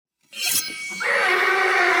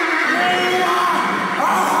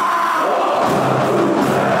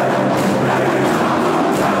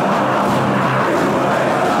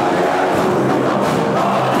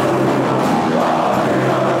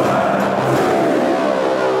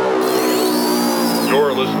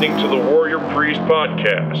You're listening to the Warrior Priest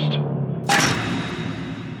Podcast.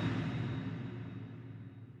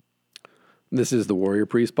 This is the Warrior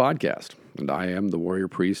Priest Podcast, and I am the Warrior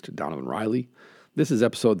Priest, Donovan Riley. This is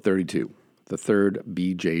episode 32, the third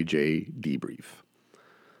BJJ Debrief.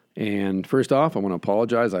 And first off, I want to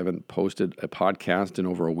apologize. I haven't posted a podcast in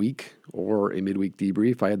over a week or a midweek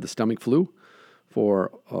debrief. I had the stomach flu for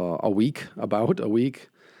about a week.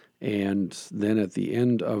 And then at the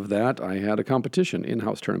end of that, I had a competition,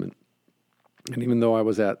 in-house tournament. And even though I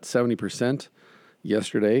was at 70%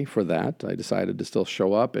 yesterday for that, I decided to still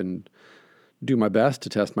show up and do my best to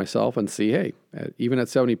test myself and see, hey, even at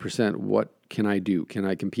 70%, what can I do? Can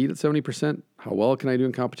I compete at 70%? How well can I do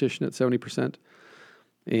in competition at 70%?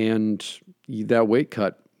 And that weight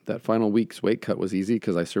cut, that final week's weight cut was easy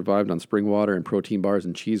because I survived on spring water and protein bars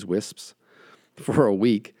and cheese wisps for a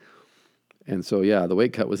week. And so, yeah, the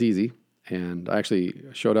weight cut was easy. And I actually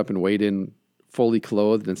showed up and weighed in fully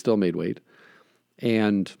clothed and still made weight.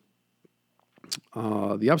 And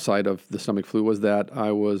the upside of the stomach flu was that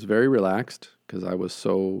I was very relaxed because I was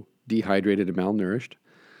so dehydrated and malnourished.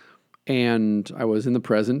 And I was in the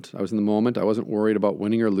present. I was in the moment. I wasn't worried about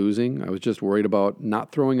winning or losing. I was just worried about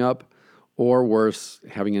not throwing up or worse,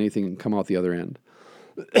 having anything come out the other end.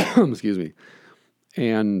 Excuse me.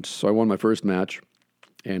 And so I won my first match.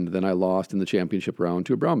 And then I lost in the championship round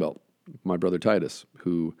to a brown belt, my brother Titus,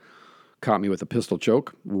 who caught me with a pistol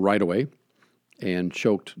choke right away and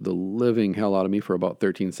choked the living hell out of me for about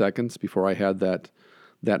 13 seconds before I had that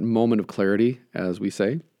moment of clarity, as we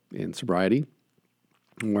say, in sobriety,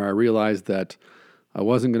 where I realized that I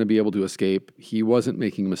wasn't going to be able to escape. He wasn't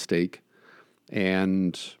making a mistake.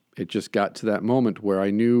 And it just got to that moment where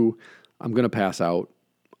I knew I'm going to pass out,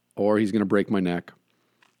 or he's going to break my neck,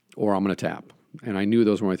 or I'm going to tap. And I knew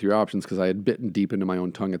those were my three options because I had bitten deep into my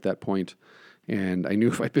own tongue at that point. And I knew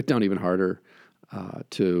if I bit down even harder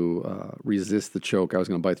to resist the choke, I was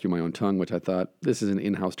going to bite through my own tongue, which I thought, this is an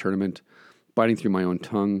in-house tournament. Biting through my own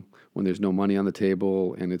tongue when there's no money on the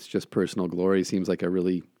table and it's just personal glory seems like a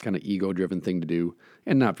really kind of ego-driven thing to do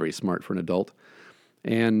and not very smart for an adult.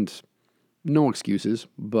 And no excuses,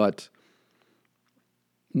 but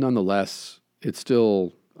nonetheless, it's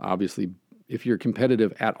still obviously, if you're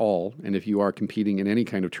competitive at all, and if you are competing in any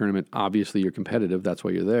kind of tournament, obviously you're competitive, that's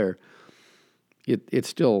why you're there. It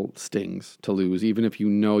still stings to lose, even if you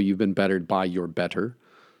know you've been bettered by your better.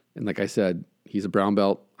 And like I said, he's a brown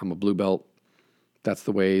belt, I'm a blue belt. That's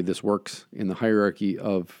the way this works in the hierarchy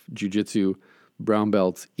of Jiu-Jitsu. Brown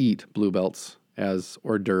belts eat blue belts as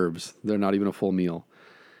hors d'oeuvres. They're not even a full meal.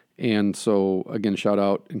 And so, again, shout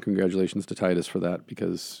out and congratulations to Titus for that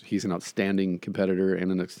because he's an outstanding competitor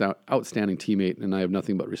and an outstanding teammate, and I have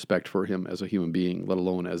nothing but respect for him as a human being, let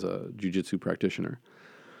alone as a jiu-jitsu practitioner.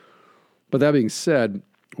 But that being said,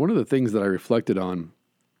 one of the things that I reflected on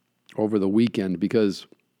over the weekend, because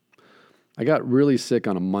I got really sick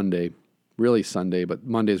on a Monday, really Sunday, but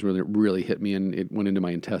Mondays really hit me and it went into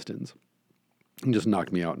my intestines and just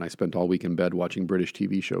knocked me out, and I spent all week in bed watching British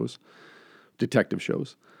TV shows, detective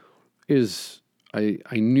shows. I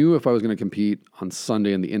knew if I was going to compete on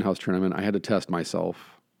Sunday in the in-house tournament, I had to test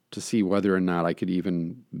myself to see whether or not I could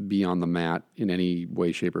even be on the mat in any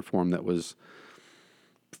way, shape, or form that was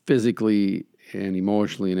physically and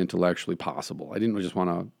emotionally and intellectually possible. I didn't just want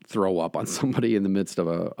to throw up on somebody in the midst of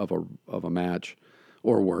a match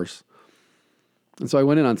or worse. And so I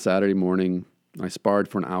went in on Saturday morning. I sparred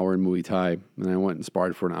for an hour in Muay Thai, and I went and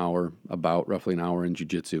sparred for roughly an hour in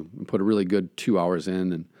Jiu-Jitsu, and put a really good 2 hours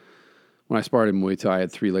in. And when I sparred in Muay Thai, I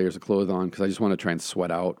had 3 layers of clothes on because I just wanted to try and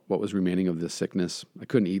sweat out what was remaining of this sickness. I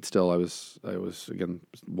couldn't eat still. I was again,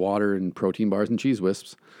 water and protein bars and cheese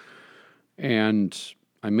wisps. And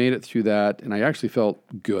I made it through that, and I actually felt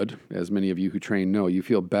good. As many of you who train know, you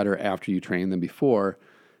feel better after you train than before.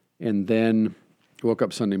 And then woke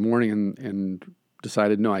up Sunday morning and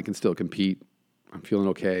decided, no, I can still compete. I'm feeling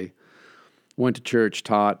okay. Went to church,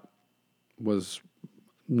 taught, was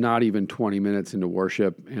not even 20 minutes into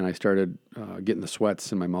worship, and I started getting the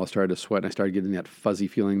sweats, and my mouth started to sweat, and I started getting that fuzzy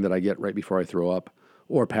feeling that I get right before I throw up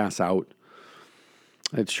or pass out.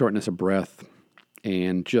 I had shortness of breath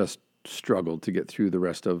and just struggled to get through the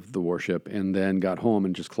rest of the worship, and then got home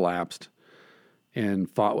and just collapsed and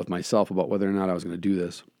fought with myself about whether or not I was going to do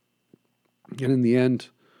this. And in the end,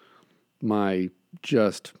 my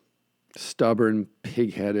just stubborn,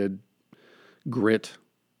 pig-headed grit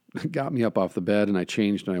got me up off the bed, and I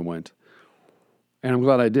changed and I went. And I'm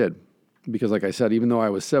glad I did, because like I said, even though I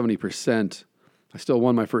was 70%, I still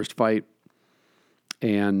won my first fight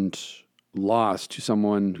and lost to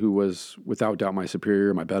someone who was without doubt my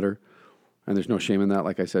superior, my better. And there's no shame in that,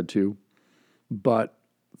 like I said too. But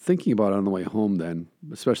thinking about it on the way home then,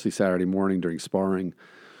 especially Saturday morning during sparring,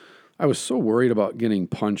 I was so worried about getting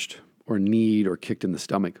punched or kneed or kicked in the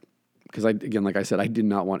stomach. Because again, like I said, I did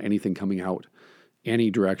not want anything coming out any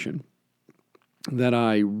direction. That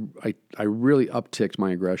I really upticked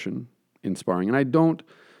my aggression in sparring. And I don't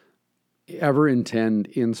ever intend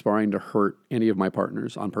in sparring to hurt any of my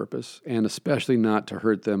partners on purpose, and especially not to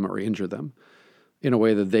hurt them or injure them in a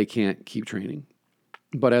way that they can't keep training.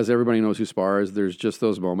 But as everybody knows who spars, there's just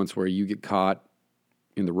those moments where you get caught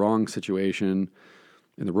in the wrong situation,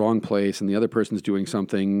 in the wrong place, and the other person's doing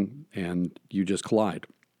something, and you just collide.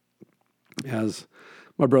 As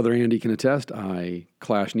my brother Andy can attest, I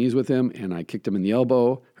clashed knees with him, and I kicked him in the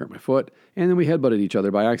elbow, hurt my foot, and then we headbutted each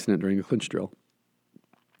other by accident during a clinch drill.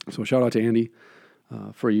 So shout out to Andy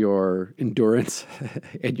for your endurance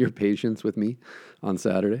and your patience with me on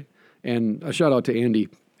Saturday. And a shout out to Andy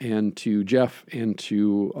and to Jeff and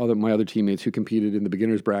to my other teammates who competed in the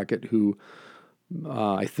beginners bracket who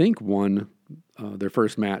I think won their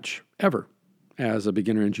first match ever as a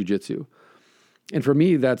beginner in Jiu-Jitsu. And for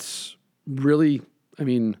me, that's really,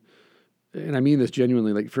 and I mean this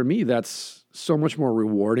genuinely, like for me, that's so much more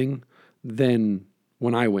rewarding than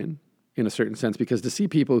when I win in a certain sense, because to see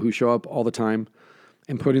people who show up all the time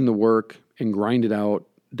and put in the work and grind it out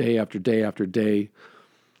day after day after day,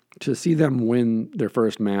 to see them win their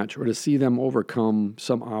first match or to see them overcome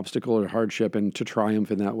some obstacle or hardship and to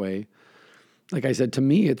triumph in that way. Like I said, to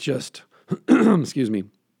me, it's just, excuse me,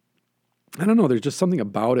 I don't know, there's just something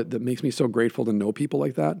about it that makes me so grateful to know people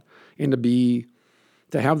like that and to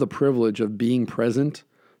have the privilege of being present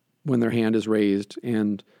when their hand is raised.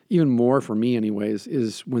 And even more for me anyways,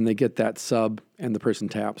 is when they get that sub and the person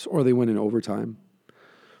taps or they win in overtime.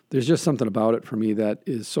 There's just something about it for me that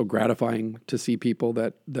is so gratifying to see people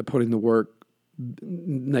that put in the work,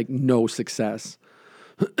 like no success,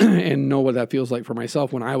 and know what that feels like for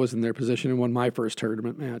myself when I was in their position and won my first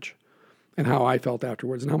tournament match, and how I felt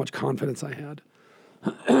afterwards and how much confidence I had.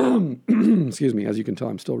 Excuse me, as you can tell,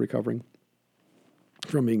 I'm still recovering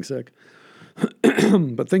from being sick.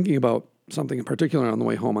 But thinking about something in particular on the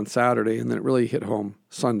way home on Saturday, and then it really hit home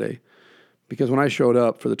Sunday, because when I showed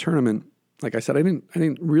up for the tournament, like I said, I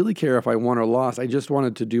didn't really care if I won or lost. I just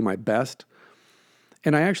wanted to do my best.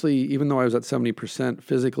 And I actually, even though I was at 70%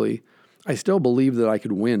 physically, I still believed that I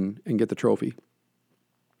could win and get the trophy.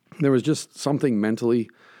 There was just something mentally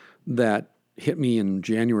that hit me in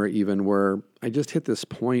January even, where I just hit this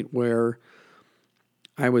point where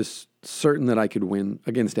I was certain that I could win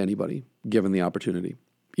against anybody, given the opportunity,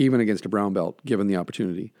 even against a brown belt, given the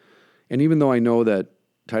opportunity. And even though I know that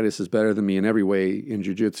Titus is better than me in every way in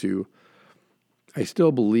jiu-jitsu, I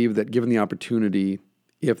still believe that given the opportunity,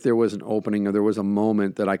 if there was an opening or there was a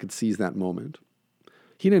moment, that I could seize that moment.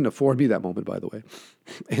 He didn't afford me that moment, by the way.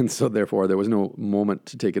 And so therefore, there was no moment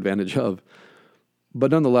to take advantage of.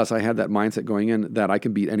 But nonetheless, I had that mindset going in that I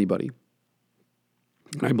can beat anybody.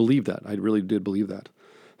 And I believed that. I really did believe that.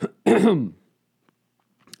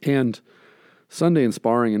 And Sunday in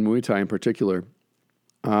sparring and Muay Thai in particular,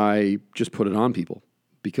 I just put it on people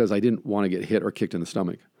because I didn't want to get hit or kicked in the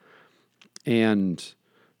stomach. And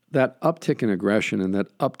that uptick in aggression and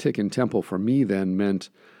that uptick in tempo for me then meant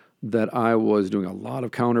that I was doing a lot of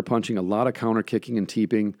counter punching, a lot of counter kicking and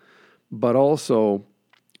teeping, but also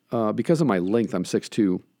because of my length, I'm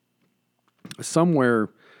 6'2", somewhere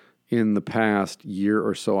in the past year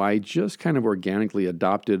or so, I just kind of organically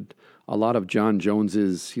adopted a lot of John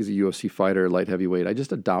Jones's, he's a UFC fighter, light heavyweight. I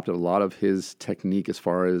just adopted a lot of his technique as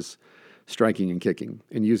far as striking and kicking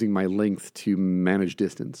and using my length to manage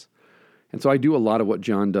distance. And so I do a lot of what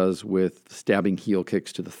John does with stabbing heel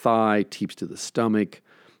kicks to the thigh, teeps to the stomach,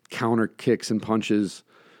 counter kicks and punches.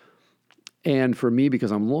 And for me,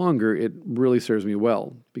 because I'm longer, it really serves me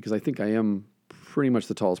well because I think I am pretty much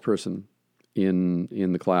the tallest person in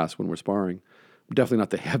the class when we're sparring. I'm definitely not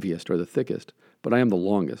the heaviest or the thickest, but I am the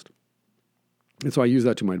longest. And so I use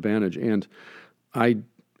that to my advantage. And I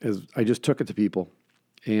just took it to people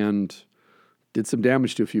and did some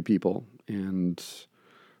damage to a few people. And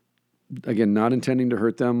again, not intending to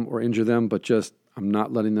hurt them or injure them, but just I'm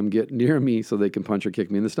not letting them get near me so they can punch or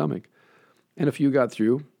kick me in the stomach. And a few got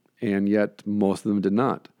through, and yet most of them did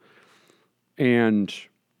not. And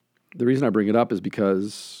the reason I bring it up is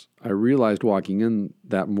because I realized walking in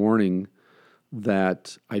that morning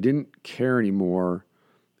that I didn't care anymore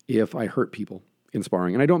if I hurt people in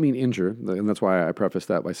sparring. And I don't mean injure, and that's why I preface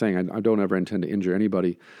that by saying I don't ever intend to injure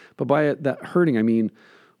anybody. But by that hurting, I mean,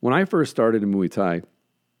 when I first started in Muay Thai,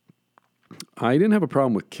 I didn't have a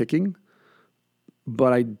problem with kicking,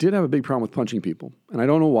 but I did have a big problem with punching people. And I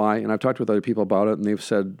don't know why, and I've talked with other people about it, and they've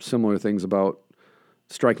said similar things about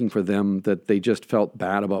striking for them that they just felt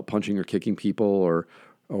bad about punching or kicking people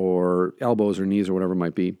or elbows or knees or whatever it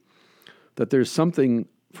might be. That there's something,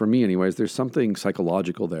 for me anyways, there's something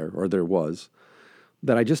psychological there, or there was,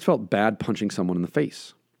 that I just felt bad punching someone in the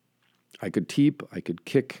face. I could teep, I could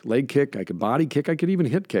kick, leg kick, I could body kick, I could even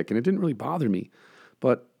hit kick, and it didn't really bother me.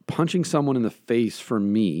 But punching someone in the face, for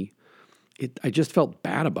me, I just felt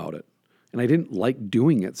bad about it. And I didn't like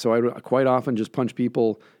doing it. So I would quite often just punch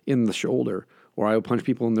people in the shoulder, or I would punch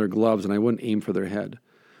people in their gloves, and I wouldn't aim for their head.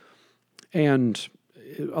 And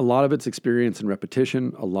a lot of it's experience and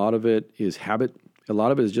repetition. A lot of it is habit. A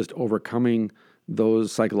lot of it is just overcoming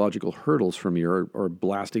those psychological hurdles for me, or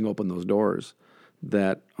blasting open those doors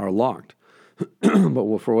that are locked.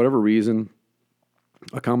 But for whatever reason,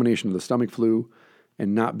 a combination of the stomach flu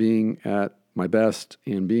and not being at my best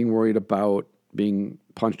and being worried about being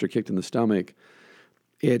punched or kicked in the stomach,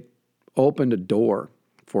 it opened a door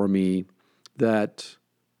for me that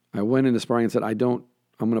I went into sparring and said, I'm going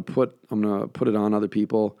to put it on other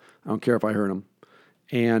people. I don't care if I hurt them.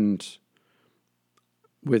 And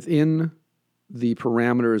within the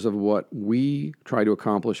parameters of what we try to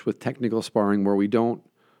accomplish with technical sparring, where we don't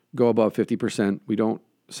go above 50%, we don't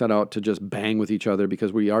set out to just bang with each other,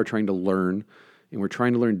 because we are trying to learn, and we're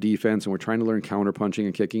trying to learn defense, and we're trying to learn counter punching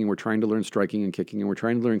and kicking, and we're trying to learn striking and kicking, and we're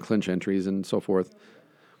trying to learn clinch entries and so forth.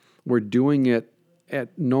 We're doing it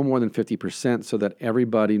at no more than 50%, so that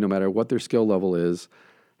everybody, no matter what their skill level is,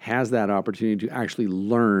 has that opportunity to actually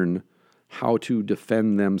learn how to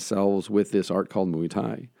defend themselves with this art called Muay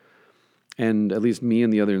Thai. And at least me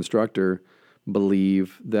and the other instructor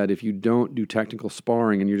believe that if you don't do technical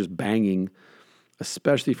sparring and you're just banging,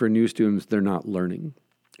 especially for new students, they're not learning.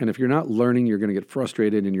 And if you're not learning, you're going to get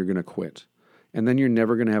frustrated and you're going to quit. And then you're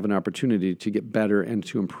never going to have an opportunity to get better and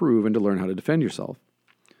to improve and to learn how to defend yourself.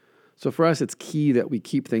 So for us, it's key that we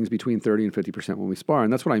keep things between 30 and 50% when we spar.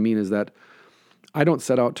 And that's what I mean, is that I don't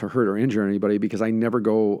set out to hurt or injure anybody, because I never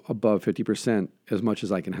go above 50% as much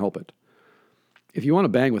as I can help it. If you want to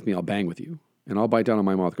bang with me, I'll bang with you. And I'll bite down on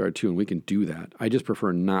my mouth guard too, and we can do that. I just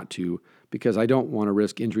prefer not to, because I don't want to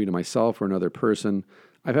risk injury to myself or another person.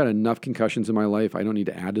 I've had enough concussions in my life. I don't need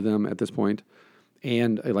to add to them at this point.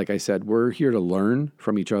 And like I said, we're here to learn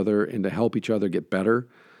from each other and to help each other get better.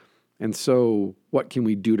 And so what can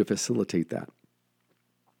we do to facilitate that?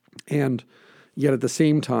 And yet at the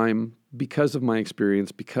same time, because of my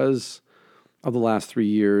experience, because of the last 3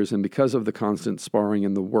 years, and because of the constant sparring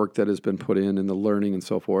and the work that has been put in and the learning and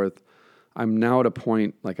so forth, I'm now at a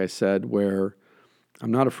point, like I said, where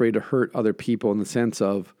I'm not afraid to hurt other people in the sense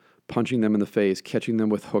of punching them in the face, catching them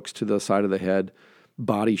with hooks to the side of the head,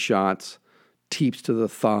 body shots, teeps to the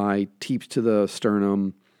thigh, teeps to the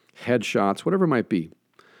sternum, head shots, whatever it might be.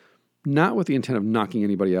 Not with the intent of knocking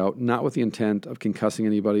anybody out, not with the intent of concussing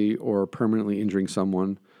anybody or permanently injuring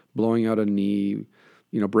someone, blowing out a knee,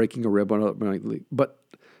 breaking a rib, but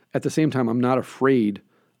at the same time, I'm not afraid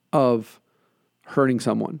of hurting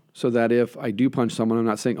someone, so that if I do punch someone, I'm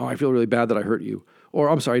not saying, "Oh, I feel really bad that I hurt you," or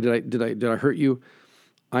 "I'm sorry, did I hurt you?"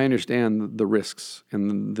 I understand the risks,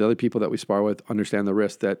 and the other people that we spar with understand the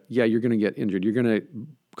risk that, yeah, you're going to get injured, you're going to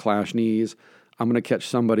clash knees, I'm going to catch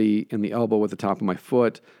somebody in the elbow with the top of my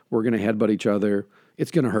foot, we're going to headbutt each other,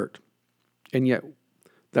 it's going to hurt, and yet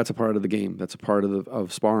that's a part of the game, that's a part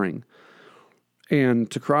of sparring. And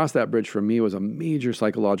to cross that bridge for me was a major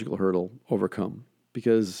psychological hurdle overcome,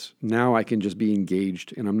 because now I can just be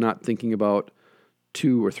engaged and I'm not thinking about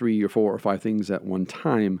 2 or 3 or 4 or 5 things at one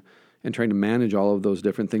time and trying to manage all of those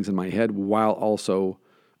different things in my head while also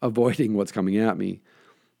avoiding what's coming at me.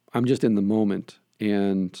 I'm just in the moment,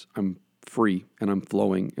 and I'm free, and I'm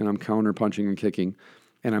flowing, and I'm counter punching and kicking,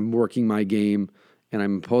 and I'm working my game, and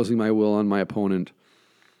I'm imposing my will on my opponent.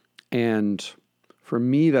 And for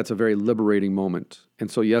me, that's a very liberating moment. And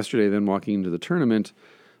so yesterday, then walking into the tournament,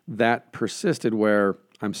 that persisted, where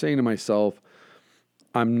I'm saying to myself,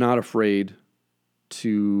 I'm not afraid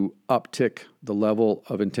to uptick the level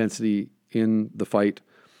of intensity in the fight,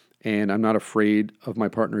 and I'm not afraid of my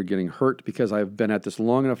partner getting hurt, because I've been at this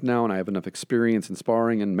long enough now and I have enough experience in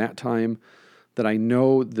sparring and mat time that I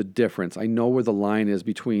know the difference. I know where the line is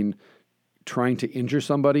between trying to injure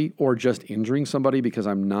somebody or just injuring somebody because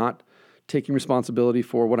I'm not taking responsibility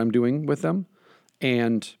for what I'm doing with them,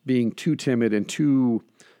 and being too timid and too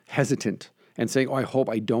hesitant and saying, "Oh, I hope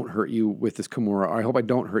I don't hurt you with this Kimura, or I hope I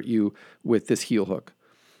don't hurt you with this heel hook."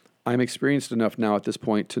 I'm experienced enough now at this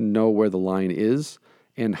point to know where the line is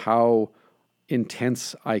and how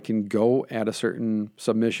intense I can go at a certain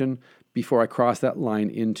submission before I cross that line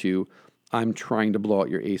into, I'm trying to blow out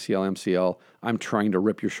your ACL, MCL, I'm trying to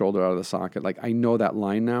rip your shoulder out of the socket. Like, I know that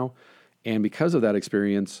line now. And because of that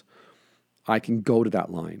experience, I can go to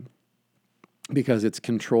that line because it's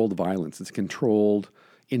controlled violence, it's controlled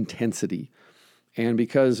intensity. And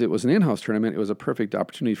because it was an in-house tournament, it was a perfect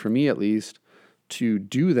opportunity for me, at least, to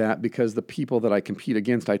do that because the people that I compete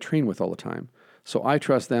against, I train with all the time. So I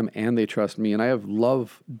trust them and they trust me, and I have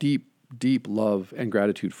love, deep, deep love and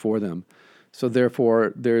gratitude for them. So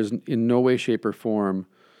therefore, there's in no way, shape, or form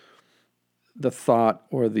the thought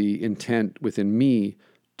or the intent within me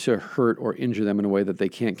to hurt or injure them in a way that they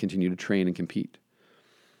can't continue to train and compete.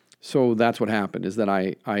 So that's what happened, is that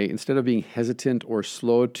I instead of being hesitant or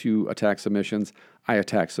slow to attack submissions, I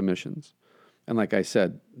attacked submissions. And like I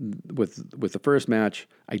said, with the first match,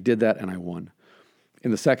 I did that and I won.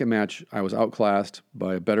 In the second match, I was outclassed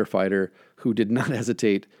by a better fighter who did not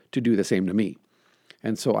hesitate to do the same to me.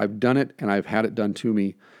 And so I've done it and I've had it done to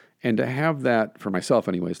me. And to have that, for myself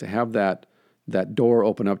anyways, to have that door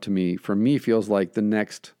open up to me, for me feels like the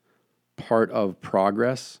next part of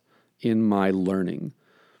progress in my learning.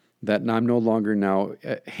 That I'm no longer now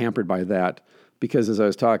hampered by that, because as I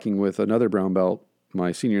was talking with another brown belt,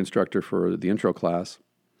 my senior instructor for the intro class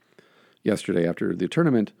yesterday after the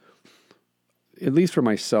tournament, at least for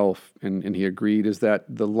myself, and he agreed, is that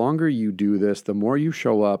the longer you do this, the more you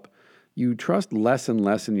show up, you trust less and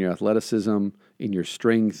less in your athleticism, in your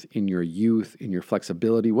strength, in your youth, in your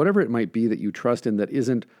flexibility, whatever it might be that you trust in that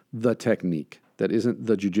isn't the technique, that isn't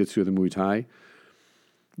the Jiu-Jitsu or the Muay Thai.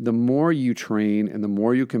 The more you train and the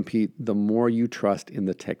more you compete, the more you trust in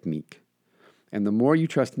the technique. And the more you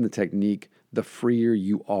trust in the technique, the freer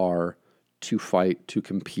you are to fight, to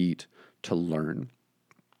compete, to learn.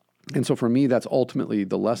 And so for me, that's ultimately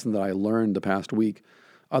the lesson that I learned the past week,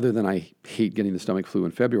 other than I hate getting the stomach flu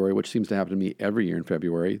in February, which seems to happen to me every year in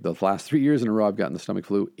February. The last 3 years in a row, I've gotten the stomach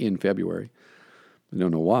flu in February. I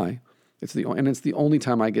don't know why. It's the only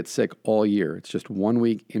time I get sick all year. It's just 1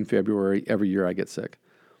 week in February. Every year I get sick.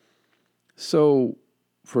 So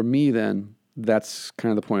for me then, that's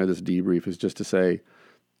kind of the point of this debrief, is just to say,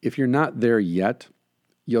 if you're not there yet,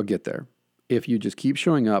 you'll get there. If you just keep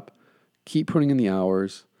showing up, keep putting in the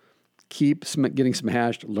hours, keep getting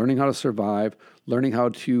smashed, learning how to survive, learning how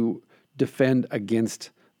to defend against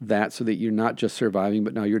that so that you're not just surviving,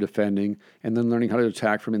 but now you're defending, and then learning how to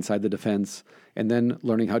attack from inside the defense, and then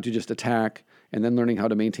learning how to just attack, and then learning how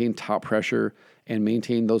to maintain top pressure and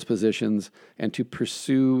maintain those positions and to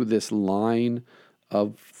pursue this line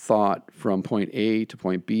of thought from point A to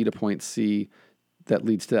point B to point C that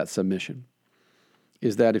leads to that submission.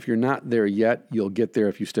 Is that if you're not there yet, you'll get there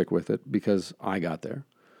if you stick with it, because I got there.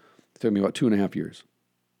 It took me about 2.5 years.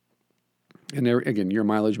 And there, again, your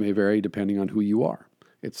mileage may vary depending on who you are.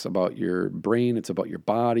 It's about your brain, it's about your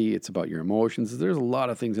body, it's about your emotions. There's a lot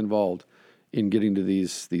of things involved in getting to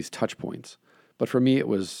these touch points. But for me, it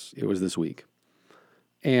was this week.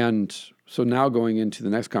 And so now going into the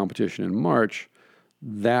next competition in March,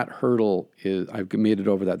 that hurdle is, I've made it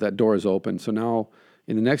over that. That door is open. So now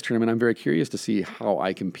in the next tournament, I'm very curious to see how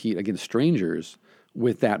I compete against strangers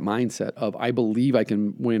with that mindset of, I believe I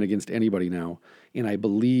can win against anybody now. And I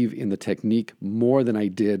believe in the technique more than I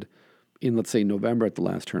did in, let's say, November at the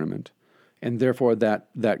last tournament. And therefore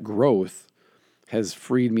that growth has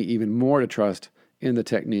freed me even more to trust in the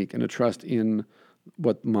technique and to trust in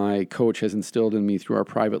what my coach has instilled in me through our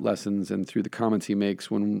private lessons and through the comments he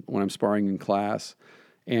makes when I'm sparring in class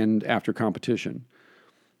and after competition,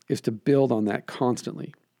 is to build on that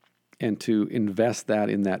constantly and to invest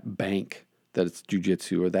that in that bank that it's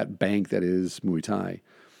Jiu-Jitsu, or that bank that is Muay Thai,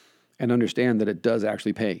 and understand that it does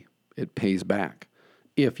actually pay. It pays back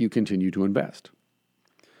if you continue to invest.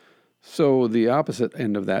 So the opposite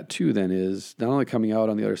end of that too then is not only coming out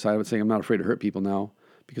on the other side of it saying, I'm not afraid to hurt people now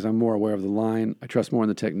because I'm more aware of the line, I trust more in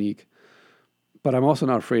the technique, but I'm also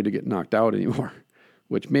not afraid to get knocked out anymore,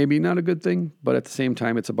 which may be not a good thing, but at the same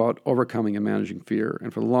time, it's about overcoming and managing fear.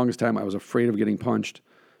 And for the longest time, I was afraid of getting punched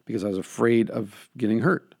because I was afraid of getting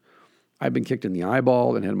hurt. I've been kicked in the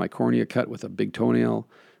eyeball and had my cornea cut with a big toenail.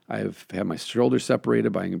 I've had my shoulder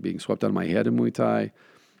separated by being swept out of my head in Muay Thai.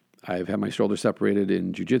 I've had my shoulder separated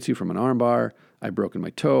in Jiu-Jitsu from an armbar. I've broken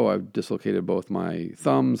my toe. I've dislocated both my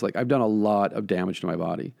thumbs. Like, I've done a lot of damage to my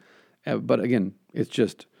body. But again, it's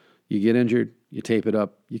just, you get injured, you tape it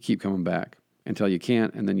up, you keep coming back until you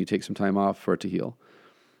can't, and then you take some time off for it to heal.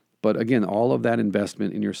 But again, all of that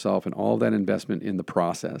investment in yourself and all of that investment in the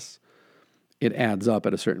process, it adds up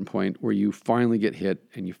at a certain point where you finally get hit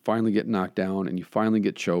and you finally get knocked down and you finally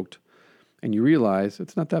get choked and you realize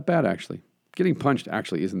it's not that bad actually. Getting punched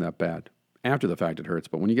actually isn't that bad. After the fact, it hurts,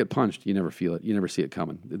 but when you get punched, you never feel it. You never see it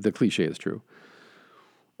coming. The cliche is true.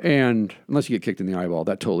 And unless you get kicked in the eyeball,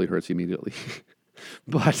 that totally hurts immediately.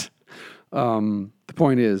 But the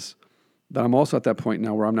point is that I'm also at that point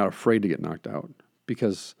now where I'm not afraid to get knocked out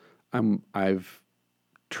because I've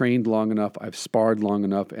trained long enough, I've sparred long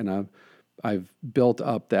enough, and I've built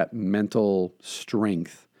up that mental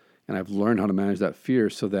strength, and I've learned how to manage that fear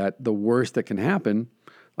so that the worst that can happen,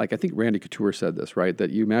 like I think Randy Couture said this, right?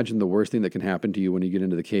 That you imagine the worst thing that can happen to you when you get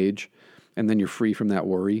into the cage, and then you're free from that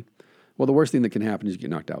worry. Well, the worst thing that can happen is you get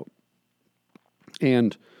knocked out.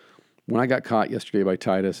 And when I got caught yesterday by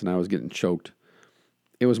Titus and I was getting choked,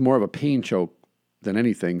 it was more of a pain choke than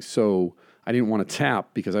anything. So I didn't want to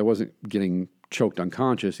tap because I wasn't getting choked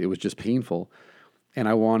unconscious. It was just painful. And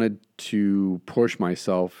I wanted to push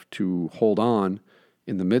myself to hold on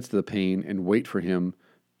in the midst of the pain and wait for him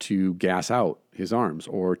to gas out his arms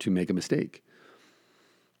or to make a mistake.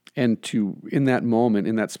 And in that moment,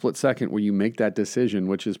 in that split second where you make that decision,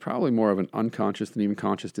 which is probably more of an unconscious than even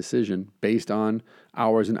conscious decision based on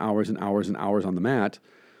hours and hours and hours and hours on the mat,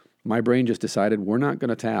 my brain just decided we're not going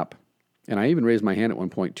to tap. And I even raised my hand at one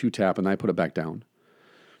point to tap, and I put it back down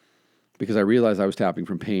because I realized I was tapping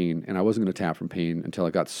from pain, and I wasn't going to tap from pain until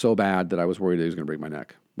it got so bad that I was worried that it was going to break my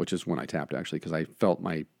neck, which is when I tapped actually, because I felt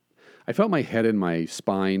my head and my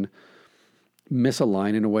spine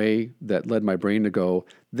misalign in a way that led my brain to go,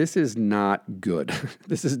 this is not good.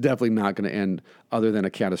 This is definitely not going to end other than a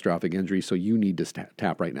catastrophic injury, so you need to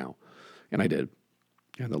tap right now. And I did.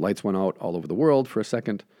 And the lights went out all over the world for a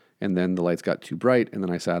second, and then the lights got too bright, and then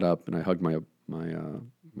I sat up and I hugged my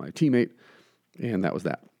teammate, and that was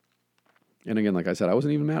that. And again, like I said, I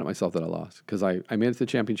wasn't even mad at myself that I lost because I made it to the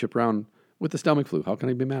championship round with the stomach flu. How can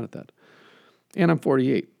I be mad at that? And I'm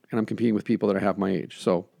 48, and I'm competing with people that are half my age,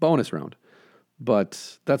 so bonus round.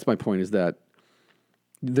 But that's my point, is that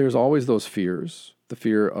there's always those fears, the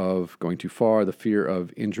fear of going too far, the fear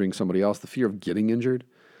of injuring somebody else, the fear of getting injured.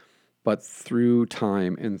 But through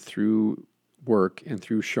time and through work and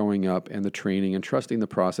through showing up and the training and trusting the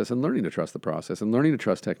process and learning to trust the process and learning to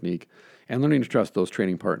trust technique and learning to trust those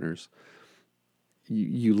training partners,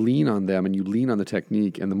 you lean on them and you lean on the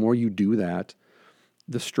technique. And the more you do that,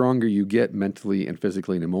 the stronger you get mentally and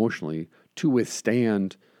physically and emotionally to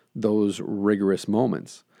withstand those rigorous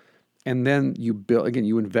moments. And then you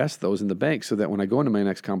invest those in the bank so that when I go into my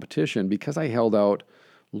next competition, because I held out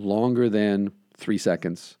longer than 3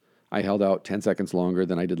 seconds, I held out 10 seconds longer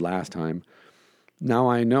than I did last time. Now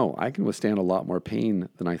I know I can withstand a lot more pain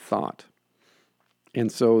than I thought.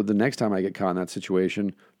 And so the next time I get caught in that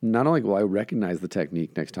situation, not only will I recognize the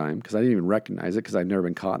technique next time, because I didn't even recognize it because I've never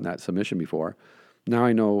been caught in that submission before. Now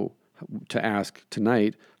I know to ask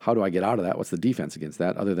tonight, how do I get out of that? What's the defense against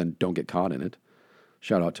that other than don't get caught in it?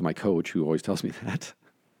 Shout out to my coach who always tells me that.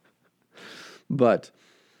 But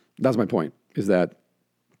that's my point, is that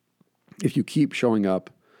if you keep showing up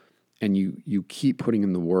and you keep putting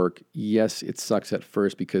in the work, yes, it sucks at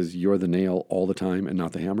first because you're the nail all the time and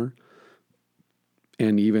not the hammer.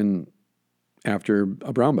 And even after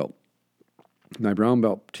a brown belt, my brown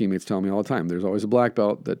belt teammates tell me all the time, there's always a black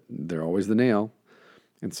belt, that they're always the nail.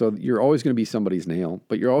 And so you're always going to be somebody's nail,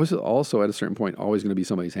 but you're always also at a certain point always going to be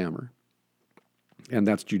somebody's hammer. And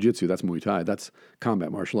that's Jiu-Jitsu, that's Muay Thai, that's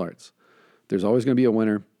combat martial arts. There's always going to be a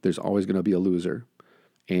winner, there's always going to be a loser.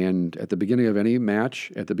 And at the beginning of any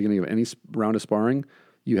match, at the beginning of any round of sparring,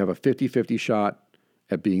 you have a 50-50 shot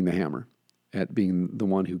at being the hammer, at being the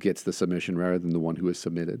one who gets the submission rather than the one who is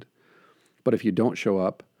submitted. But if you don't show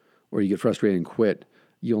up or you get frustrated and quit,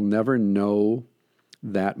 you'll never know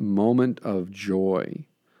that moment of joy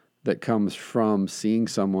that comes from seeing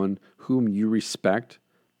someone whom you respect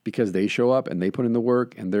because they show up and they put in the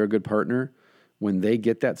work and they're a good partner. When they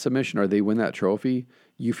get that submission or they win that trophy,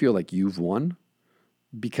 you feel like you've won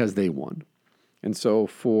because they won. And so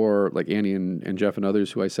for like Andy and Jeff and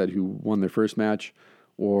others who I said who won their first match,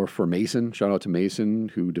 or for Mason, shout out to Mason,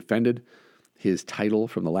 who defended his title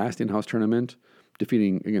from the last in-house tournament,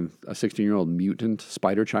 defeating, again, a 16-year-old mutant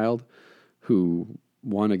spider child who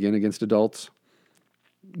won again against adults,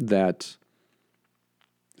 that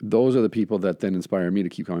those are the people that then inspire me to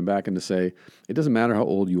keep coming back and to say, it doesn't matter how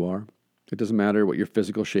old you are. It doesn't matter what your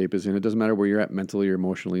physical shape is in. It doesn't matter where you're at mentally or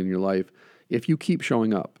emotionally in your life. If you keep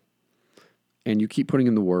showing up and you keep putting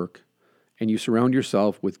in the work and you surround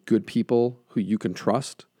yourself with good people who you can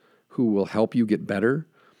trust, who will help you get better,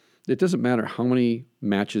 it doesn't matter how many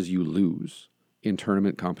matches you lose in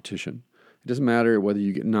tournament competition. It doesn't matter whether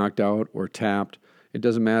you get knocked out or tapped. It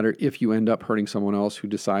doesn't matter if you end up hurting someone else who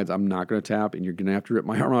decides, I'm not going to tap and you're going to have to rip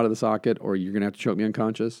my arm out of the socket or you're going to have to choke me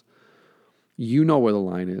unconscious. You know where the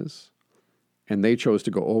line is. And they chose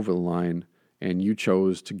to go over the line, and you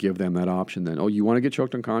chose to give them that option then. Oh, you want to get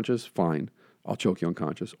choked unconscious? Fine. I'll choke you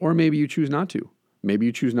unconscious. Or maybe you choose not to. Maybe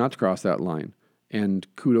you choose not to cross that line. And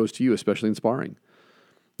kudos to you, especially in sparring.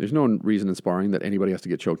 There's no reason in sparring that anybody has to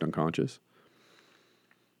get choked unconscious,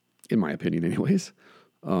 in my opinion anyways.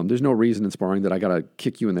 There's no reason in sparring that I got to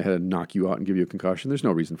kick you in the head and knock you out and give you a concussion. There's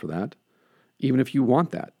no reason for that. Even if you want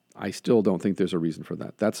that, I still don't think there's a reason for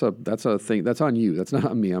that. That's a thing. That's on you. That's not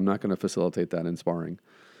on me. I'm not going to facilitate that in sparring.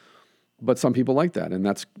 But some people like that, and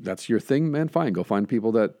that's your thing, man. Fine, go find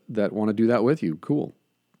people that want to do that with you. Cool.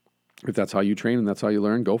 If that's how you train and that's how you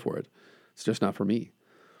learn, go for it. It's just not for me.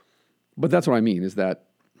 But that's what I mean is that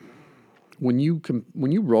when you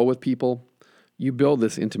roll with people, you build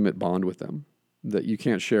this intimate bond with them that you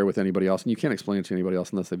can't share with anybody else, and you can't explain it to anybody else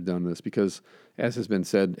unless they've done this. Because, as has been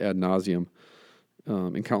said ad nauseum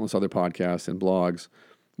in countless other podcasts and blogs,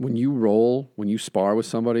 when you spar with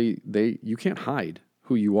somebody, you can't hide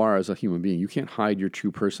who you are as a human being. You can't hide your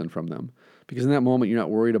true person from them, because in that moment, you're not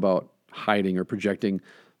worried about hiding or projecting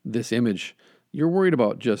this image. You're worried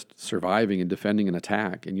about just surviving and defending an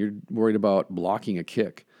attack, and you're worried about blocking a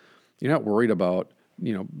kick. You're not worried about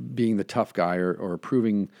being the tough guy or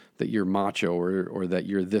proving that you're macho or that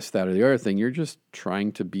you're this, that, or the other thing. You're just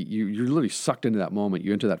trying to be, you're literally sucked into that moment.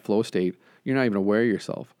 You're into that flow state. You're not even aware of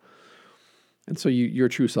yourself. And so your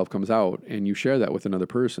true self comes out, and you share that with another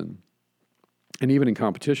person. And even in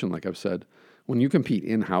competition, like I've said, when you compete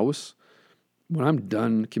in-house, when I'm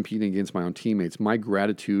done competing against my own teammates, my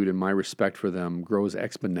gratitude and my respect for them grows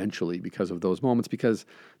exponentially because of those moments, because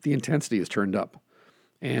the intensity is turned up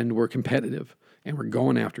and we're competitive and we're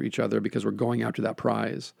going after each other because we're going after that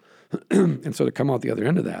prize. And so to come out the other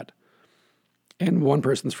end of that, and one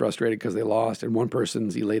person's frustrated because they lost and one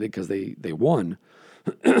person's elated because they won,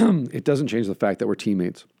 it doesn't change the fact that we're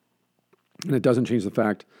teammates. And it doesn't change the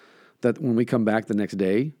fact that when we come back the next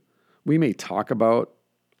day, we may talk about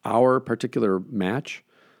our particular match,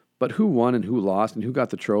 but who won and who lost and who got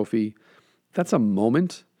the trophy, that's a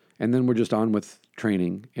moment, and then we're just on with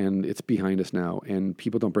training, and it's behind us now, and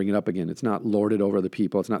people don't bring it up again. It's not lorded over the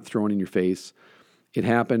people. It's not thrown in your face. It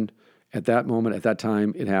happened at that moment, at that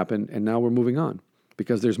time, it happened, and now we're moving on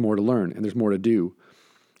because there's more to learn and there's more to do.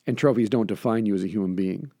 And trophies don't define you as a human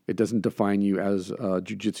being. It doesn't define you as a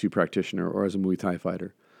Jiu-Jitsu practitioner or as a Muay Thai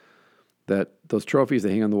fighter. That those trophies,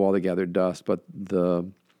 they hang on the wall, they gather dust, but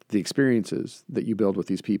the experiences that you build with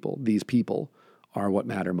these people are what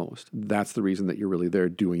matter most. That's the reason that you're really there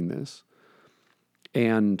doing this.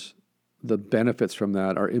 And the benefits from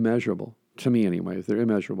that are immeasurable. To me anyway, they're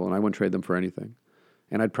immeasurable, and I wouldn't trade them for anything.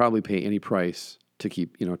 And I'd probably pay any price to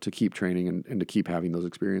keep training and to keep having those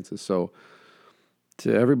experiences. So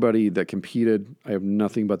to everybody that competed, I have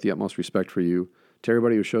nothing but the utmost respect for you. To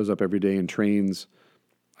everybody who shows up every day and trains,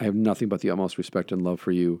 I have nothing but the utmost respect and love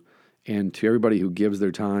for you. And to everybody who gives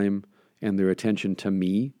their time and their attention to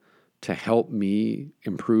me to help me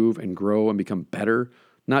improve and grow and become better,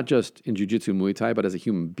 not just in Jiu-Jitsu Muay Thai, but as a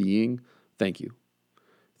human being, thank you.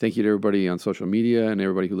 Thank you to everybody on social media and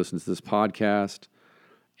everybody who listens to this podcast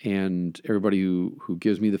and everybody who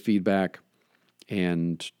gives me the feedback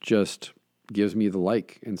and just gives me the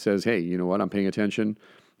like and says, hey, you know what, I'm paying attention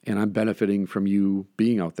and I'm benefiting from you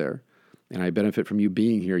being out there and I benefit from you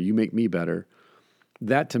being here. You make me better.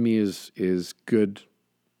 That to me is good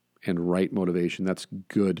and right motivation. That's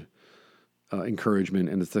good encouragement,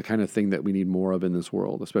 and it's the kind of thing that we need more of in this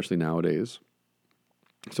world, especially nowadays.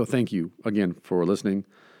 So thank you again for listening.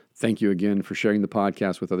 Thank you again for sharing the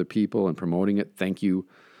podcast with other people and promoting it. Thank you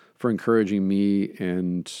for encouraging me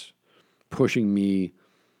and pushing me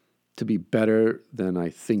to be better than I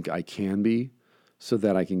think I can be so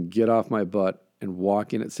that I can get off my butt and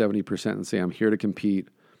walk in at 70% and say, I'm here to compete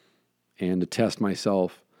and to test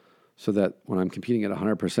myself so that when I'm competing at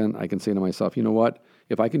 100%, I can say to myself, you know what?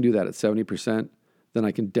 If I can do that at 70%, then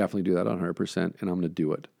I can definitely do that at 100%, and I'm going to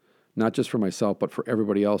do it. Not just for myself, but for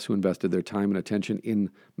everybody else who invested their time and attention in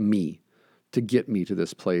me to get me to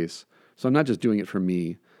this place. So I'm not just doing it for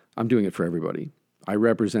me, I'm doing it for everybody. I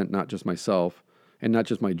represent not just myself and not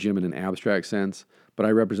just my gym in an abstract sense, but I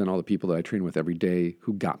represent all the people that I train with every day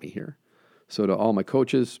who got me here. So to all my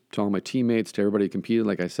coaches, to all my teammates, to everybody who competed,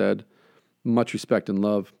 like I said, much respect and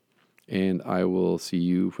love, and I will see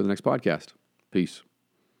you for the next podcast. Peace.